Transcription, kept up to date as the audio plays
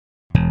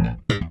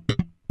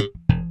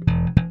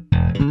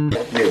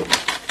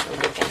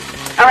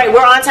right,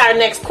 we're on to our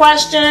next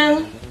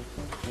question.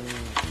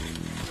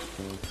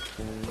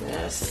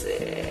 Let's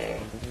see.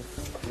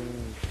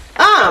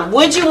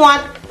 Would you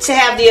want to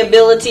have the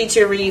ability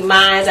to read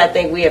minds? I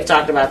think we have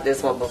talked about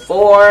this one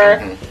before.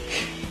 Mm-hmm.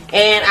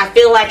 And I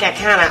feel like I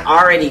kind of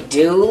already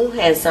do.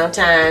 And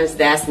sometimes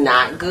that's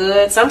not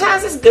good.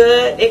 Sometimes it's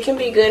good. It can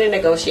be good in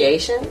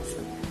negotiations.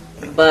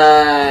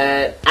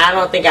 But I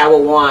don't think I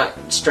would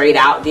want straight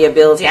out the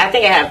ability. I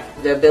think I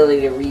have the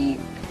ability to read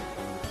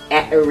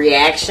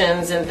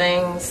reactions and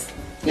things.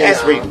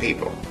 Yes, reading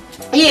people.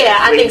 Yeah,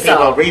 I think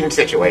so. Reading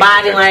situations.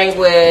 Body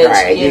language,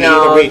 right. you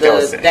know,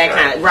 that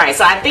kind of... Right,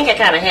 so I think I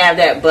kind of have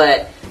that,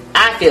 but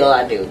I feel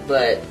I do.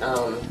 But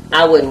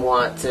I wouldn't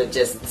want to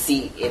just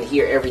see and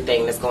hear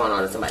everything that's going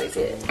on in somebody's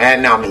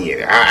head. No, me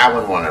either. I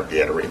wouldn't want to be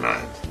able to read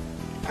minds.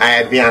 I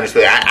had to be honest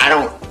with you. I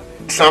don't...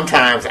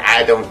 Sometimes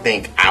I don't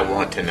think I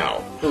want to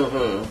know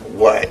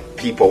what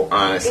people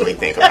honestly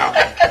think about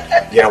me.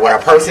 You know, when a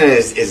person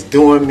is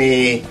doing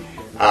me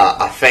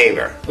a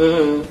favor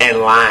and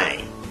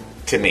lying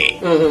to me,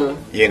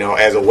 you know,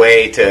 as a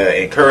way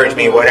to encourage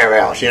me, whatever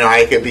else. You know,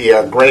 it could be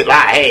a great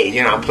lie. Hey,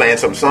 you know, I'm playing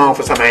some song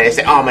for somebody and they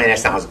say, oh man, that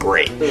sounds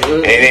great. And they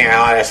think,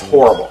 oh, that's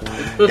horrible.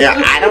 You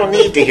know, I don't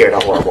need to hear the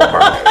horrible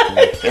part.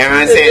 You know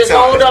what I'm saying? Just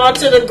hold on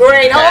to the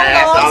great.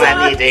 That's all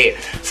I need to hear.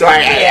 So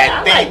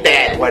I think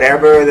that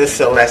whatever the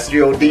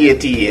celestial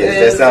deity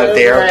is that's up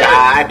there,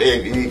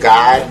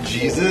 God,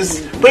 Jesus,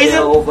 praise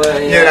him,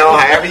 you know,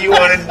 however you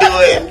want to do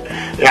it.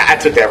 Yeah, I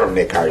took that from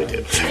Nick Carter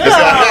too. So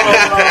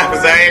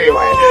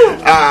anyway,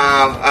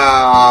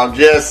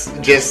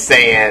 just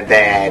saying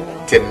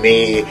that to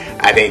me,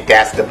 I think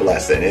that's the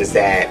blessing is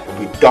that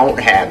we don't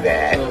have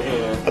that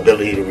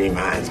ability to read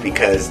minds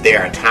because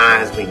there are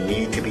times we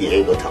need to be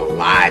able to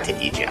lie to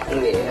each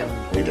other.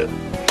 Yeah, we do.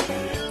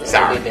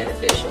 Sorry. Be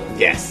beneficial.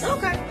 Yes.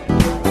 Okay.